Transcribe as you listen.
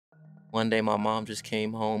One day my mom just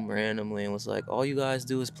came home randomly and was like, all you guys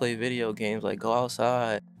do is play video games, like go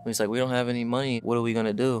outside. He's like, we don't have any money, what are we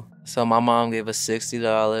gonna do? So my mom gave us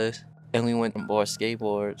 $60 and we went and bought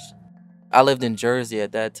skateboards. I lived in Jersey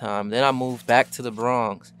at that time. Then I moved back to the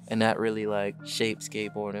Bronx, and that really like shaped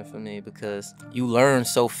skateboarding for me because you learn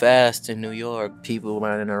so fast in New York. People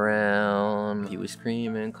running around, people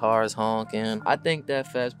screaming, cars honking. I think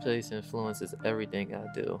that fast-paced influences everything I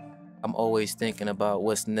do. I'm always thinking about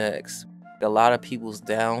what's next. A lot of people's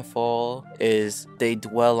downfall is they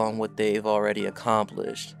dwell on what they've already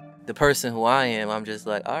accomplished. The person who I am, I'm just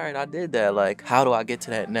like, all right, I did that. Like, how do I get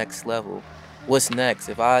to that next level? What's next?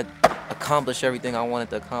 If I accomplish everything I wanted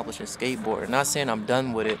to accomplish in skateboarding, not saying I'm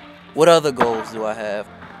done with it, what other goals do I have?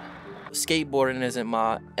 Skateboarding isn't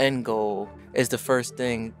my end goal. It's the first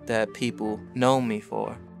thing that people know me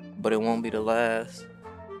for, but it won't be the last.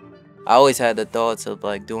 I always had the thoughts of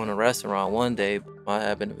like doing a restaurant one day. I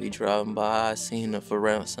happened to be driving by, I seen the for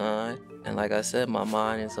rent sign, and like I said, my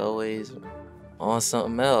mind is always on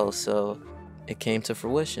something else, so it came to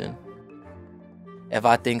fruition. If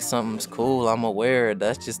I think something's cool, I'm aware.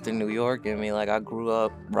 That's just the New York in me. Like, I grew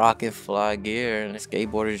up rocking fly gear, and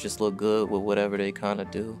skateboarders just look good with whatever they kind of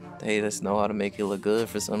do. They just know how to make you look good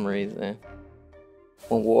for some reason.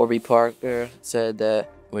 When Warby Parker said that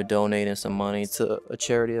we're donating some money to a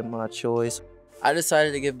charity of my choice, I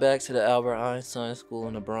decided to give back to the Albert Einstein School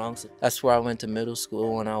in the Bronx. That's where I went to middle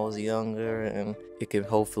school when I was younger, and it could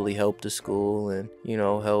hopefully help the school and, you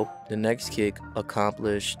know, help the next kid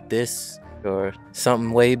accomplish this or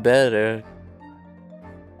something way better.